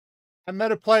I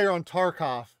met a player on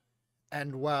Tarkov,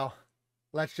 and well,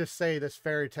 let's just say this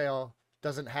fairy tale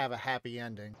doesn't have a happy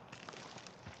ending.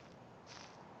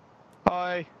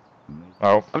 Hi.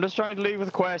 Oh. I'm just trying to leave with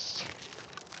a quest.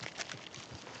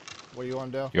 What do you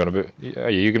want to do? You want to be? Yeah,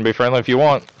 you can be friendly if you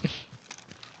want.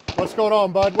 What's going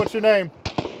on, bud? What's your name?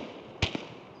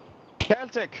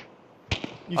 Celtic.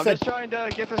 I'm just trying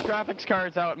to get this graphics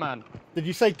cards out, man. Did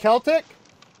you say Celtic?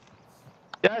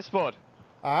 Yes, bud.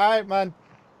 Alright, man.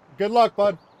 Good luck,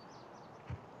 bud.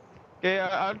 Yeah,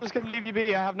 I'm just gonna leave you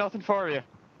be. I have nothing for you.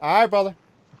 Alright, brother.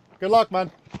 Good luck, man.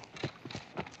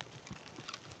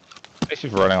 He's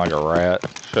running like a rat.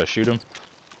 Should I shoot him?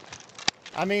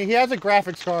 I mean, he has a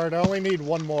graphics card. I only need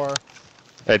one more.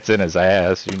 It's in his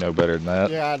ass. You know better than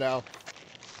that. Yeah, I know.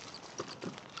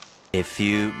 A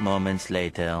few moments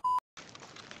later.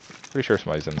 Pretty sure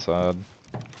somebody's inside.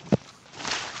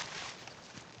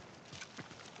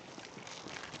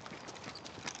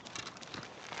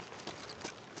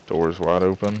 Door's wide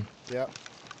open. Yep.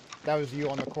 That was you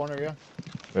on the corner, yeah?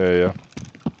 Yeah.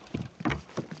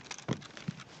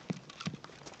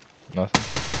 Nothing.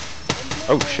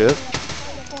 Oh shit.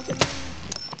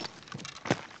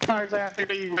 Cards after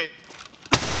me.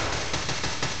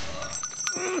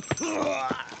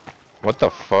 What the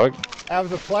fuck? That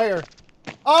was a player.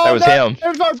 Oh, That was him. It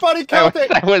was our buddy Celtic.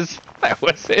 That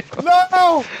was him.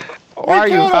 No! Why are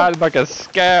you killed him. hiding like a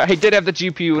scav? He did have the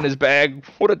GPU in his bag.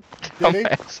 What a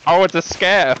dumbass. Oh, it's a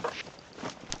scav.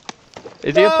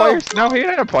 Is he a player? No, he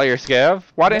ain't a player scav.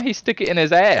 Why didn't he stick it in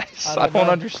his ass? I don't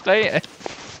understand.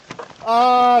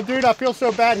 Dude, I feel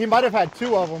so bad. He might have had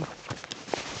two of them.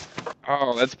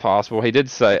 Oh, that's possible. He did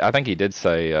say, I think he did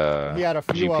say, he had a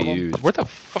few GPUs. of them. Where the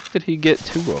fuck did he get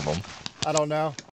two of them? I don't know.